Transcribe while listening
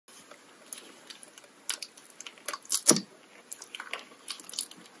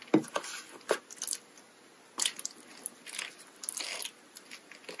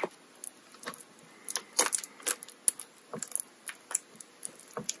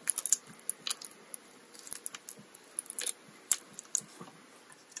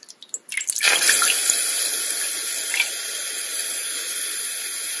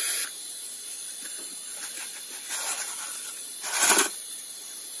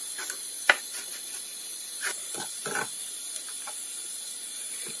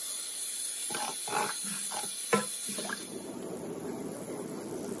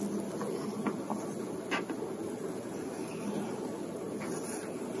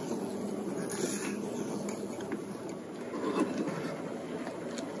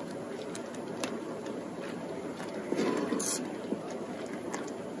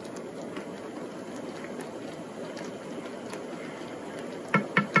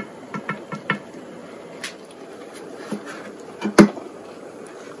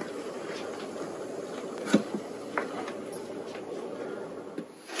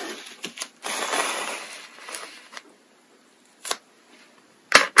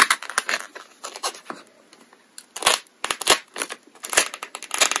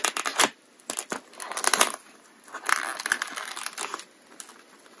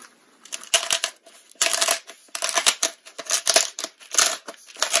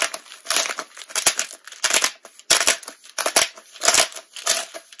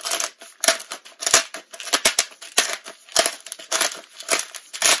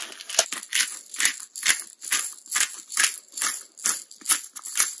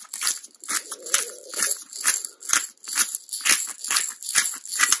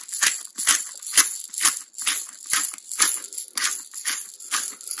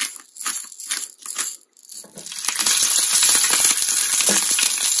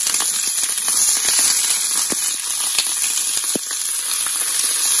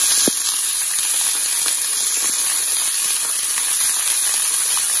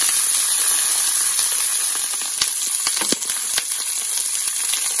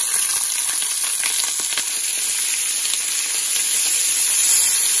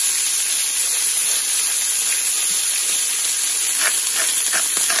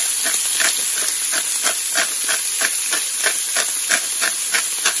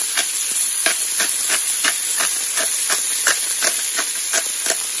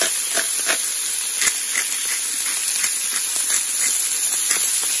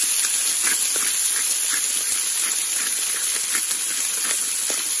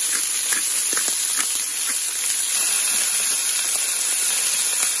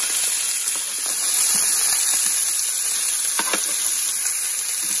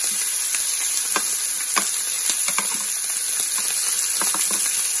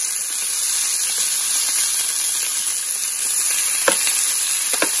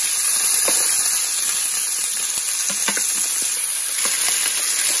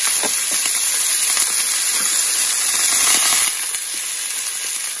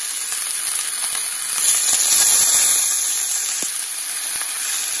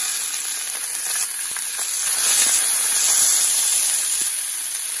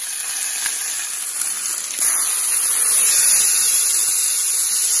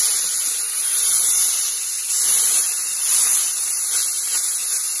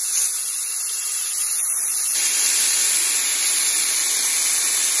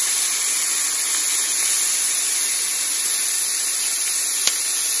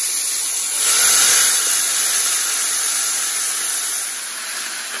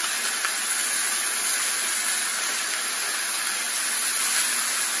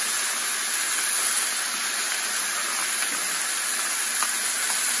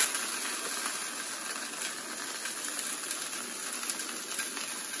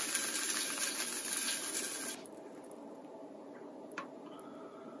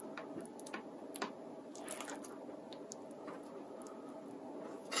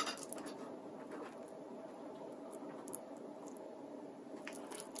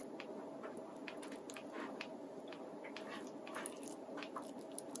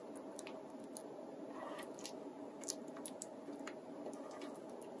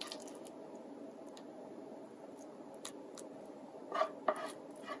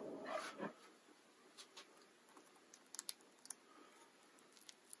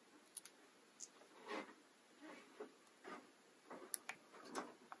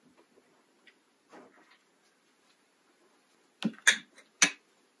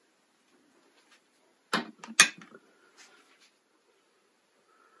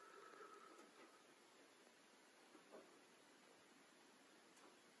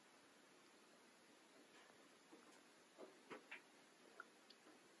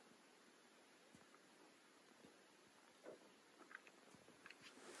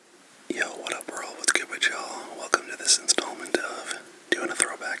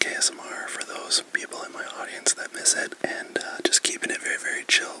visit, and just keeping it very, very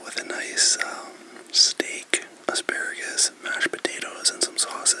chill with a nice steak, asparagus, mashed potatoes, and some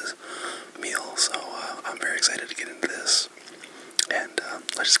sauces meal. So I'm very excited to get into this. And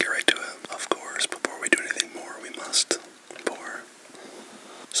let's just get right to it. Of course, before we do anything more, we must pour.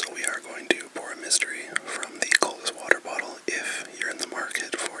 So we are going to pour a mystery from the coldest water bottle. If you're in the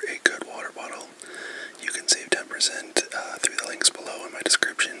market for a good water bottle, you can save 10% through the links below in my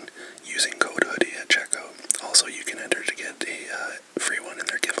description using code Hoody at checkout. Also, you can enter to get a free one in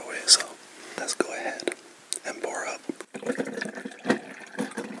their giveaway. So let's go ahead and pour up.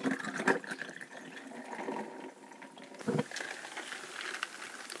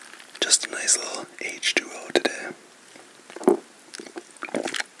 Just a nice little H2O today.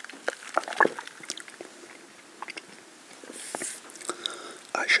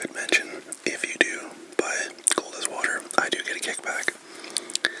 I should mention, if you do buy coldest water, I do get a kickback,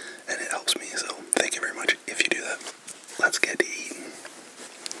 and it helps me, so thank you very much if you do that. Let's get to eating.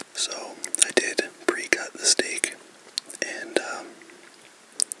 So, I did pre-cut the steak, and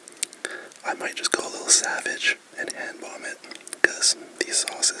I might just go a little savage and hand bomb it, because these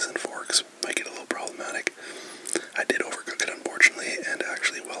sauces and forks might get a little problematic. I did overcook it, unfortunately, and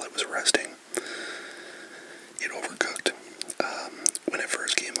actually while it was resting, it overcooked. When it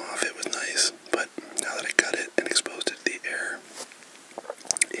first came off, it was nice, but now that I cut it and exposed it to the air,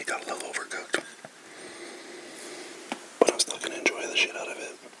 it got a little overcooked. But I'm still going to enjoy the shit out of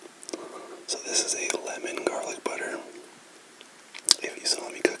it. So this is a lemon garlic butter. If you saw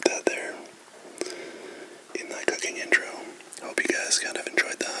me cook that there in my cooking intro, I hope you guys kind of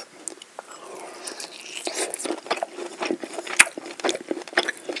enjoyed that.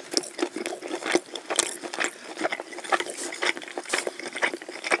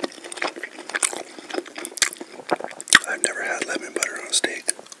 I've never had lemon butter on a steak.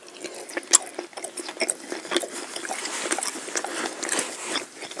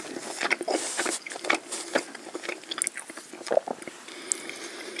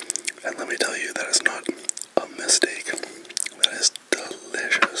 And let me tell you, that is not a mistake. That is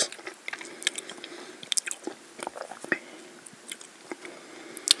delicious.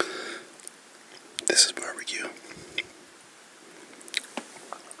 This is barbecue.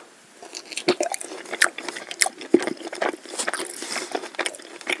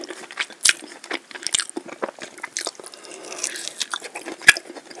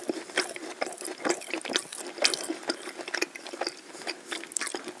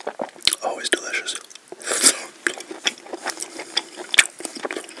 Always delicious.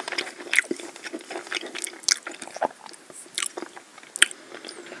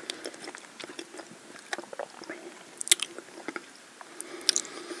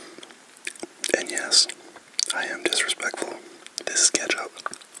 And yes, I am disrespectful. This is ketchup.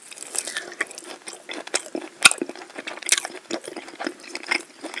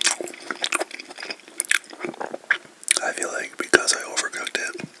 I feel like because I overcooked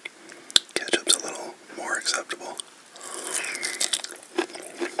it, ketchup's a little more acceptable.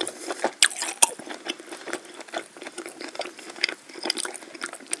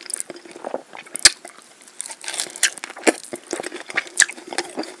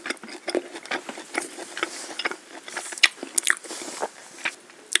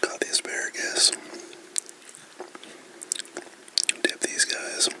 Got the asparagus. Dip these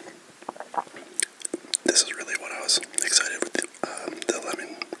guys. This is really what I was excited with the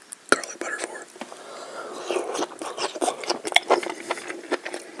lemon garlic butter for.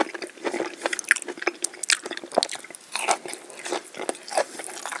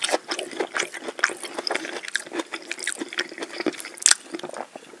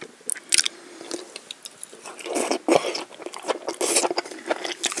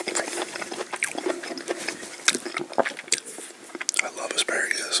 I love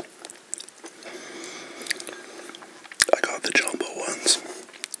asparagus. I got the jumbo ones.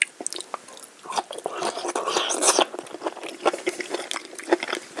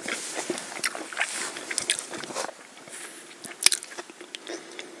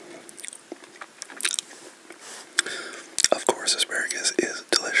 Of course, asparagus is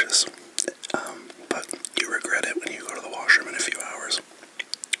delicious, but you regret it when you go to the washroom in a few hours.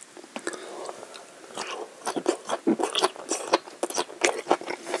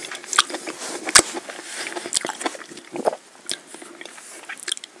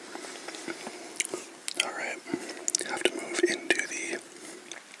 Alright, have to move into the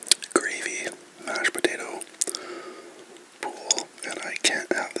gravy mashed potato pool, and I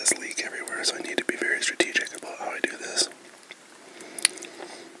can't have this leak everywhere, so I need to be very strategic about how I do this.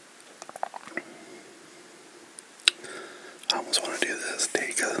 I almost want to do this,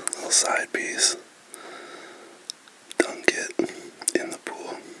 take a little side piece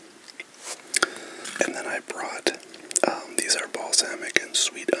and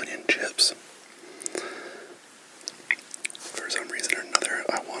sweet onion chips. For some reason or another,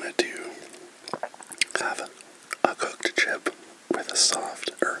 I wanted to have a cooked chip with a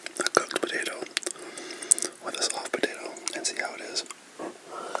cooked potato with a soft potato and see how it is.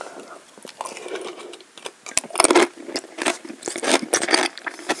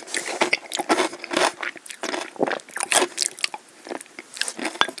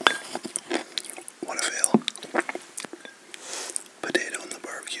 What a fail. Potato in the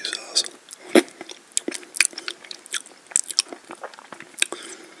barbecue sauce.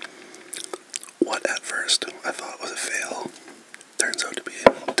 What at first I thought was a fail turns out to be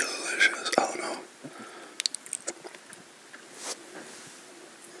delicious. I don't know.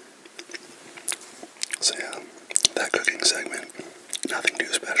 So yeah, that cooking segment, nothing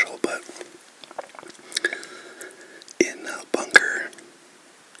too special, but in bunker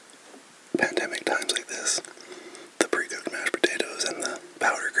pandemic times like this, the pre-cooked mashed potatoes and the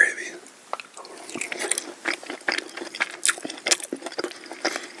powder gravy.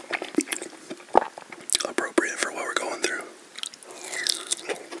 Appropriate for what we're going through.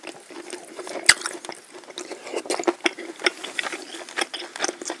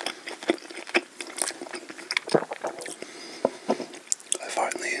 I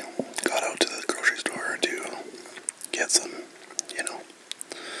finally got out to the grocery store to get some,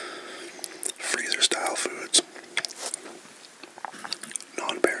 freezer style foods,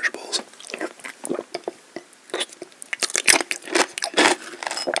 non-perishables.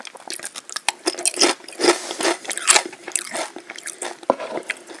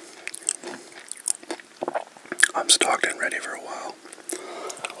 I'm stocked and ready for a while.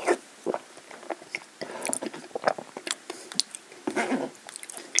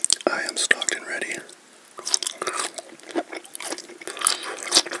 I am stocked and ready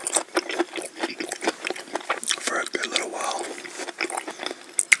for a good little while.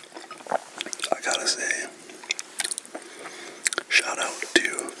 I gotta say, shout out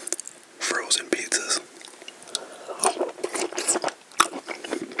to frozen pizzas.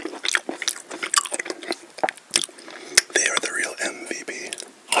 They are the real MVP.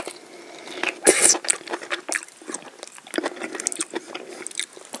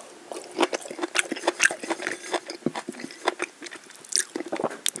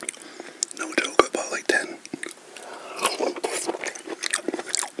 No joke, I bought like 10.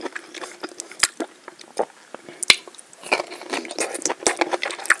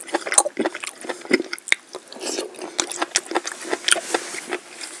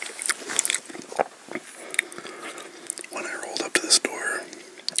 When I rolled up to the store,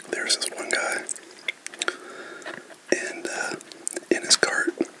 there was this one guy, and in his cart,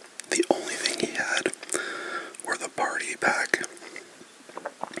 the only thing he had were the party pack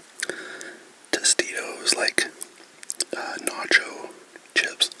Tostitos, like nacho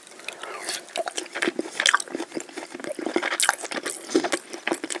chips.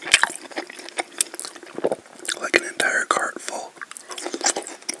 Like an entire cart full.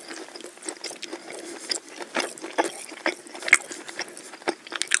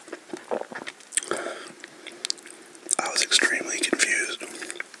 I was extremely confused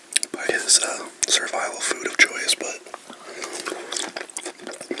by his survival food of choice, but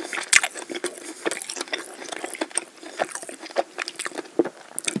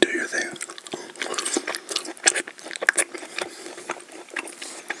do your thing.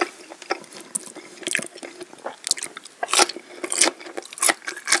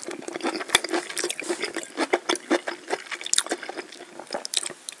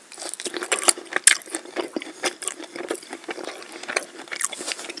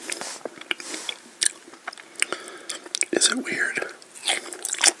 Is it weird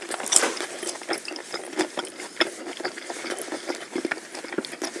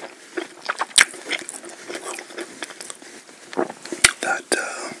that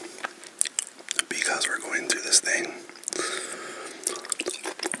because we're going through this thing,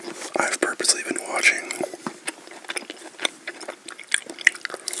 I've purposely been watching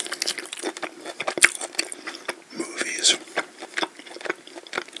movies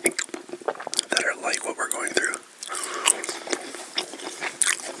that are like what we're going through?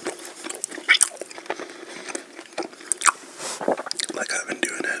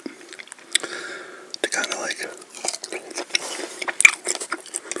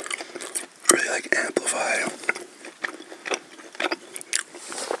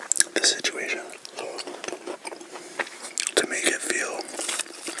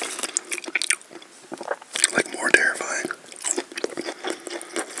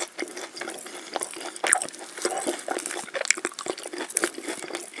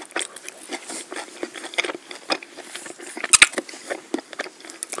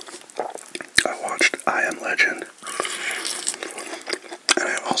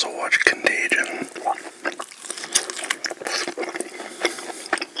 also watched Contagion.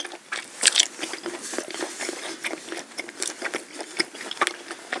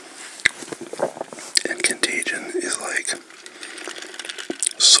 And Contagion is like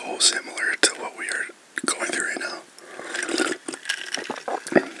so similar to what we are going through right now.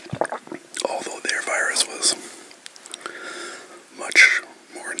 Although their virus was much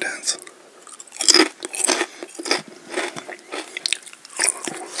more intense.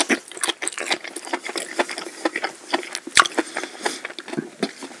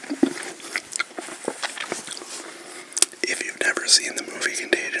 If you've never seen the movie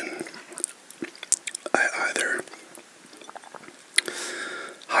Contagion, I either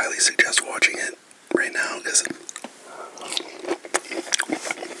highly suggest watching it right now, because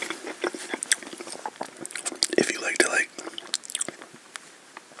if you like to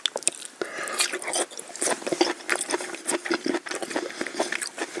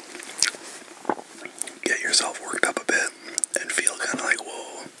get yourself worked up a bit and feel kind of like,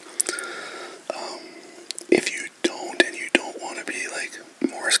 whoa, if you don't and you don't want to be like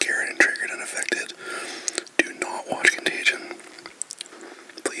more scared and triggered and affected, do not watch Contagion.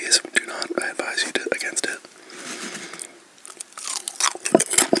 Please do not. I advise you against it.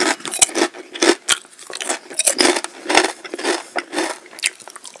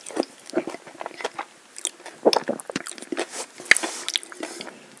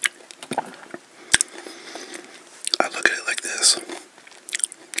 I look at it like this.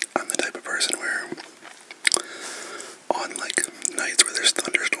 I'm the type of person where on like nights where there's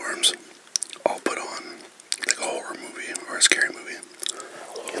thunderstorms, I'll put on like a horror movie or a scary movie.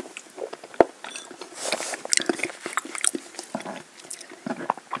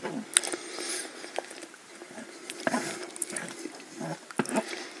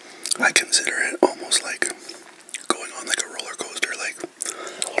 I consider it almost like going on like a roller coaster. Like,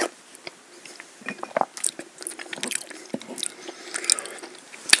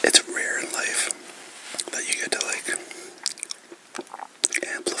 it's rare in life that you get to like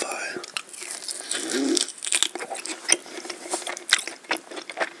amplify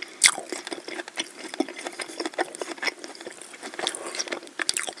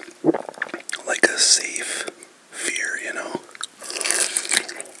like a safe fear, you know?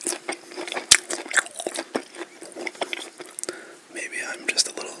 Maybe I'm just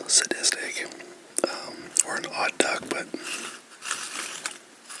a little sadistic, or an odd duck, but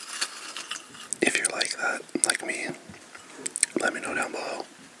if you're like that, like me, let me know down below.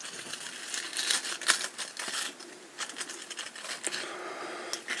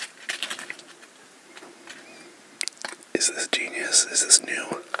 Is this genius? Is this new?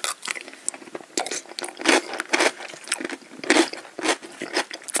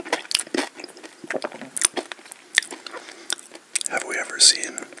 Have we ever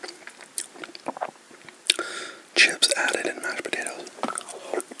seen chips added in mashed potatoes?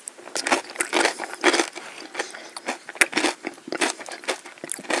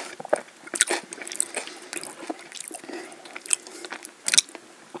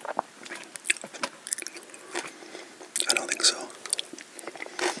 I don't think so.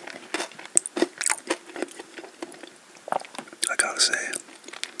 I gotta say,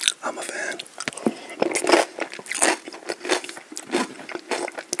 I'm a fan.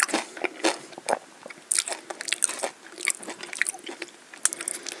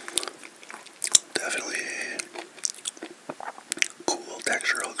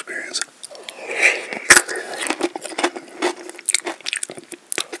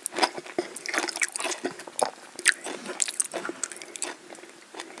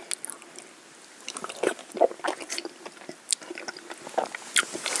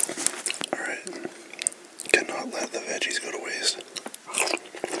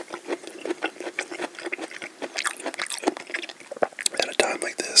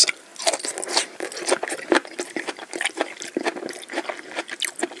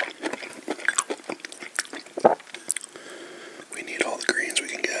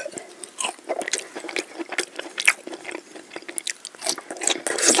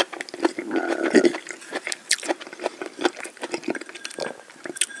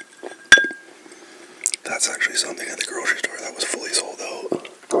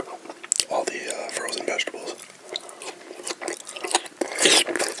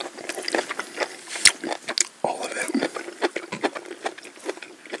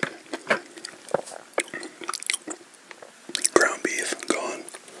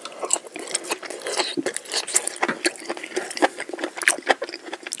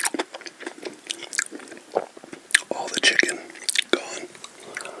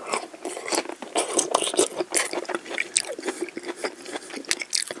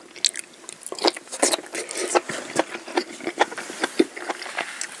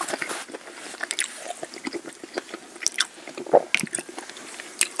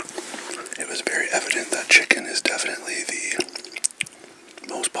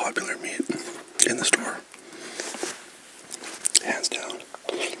 popular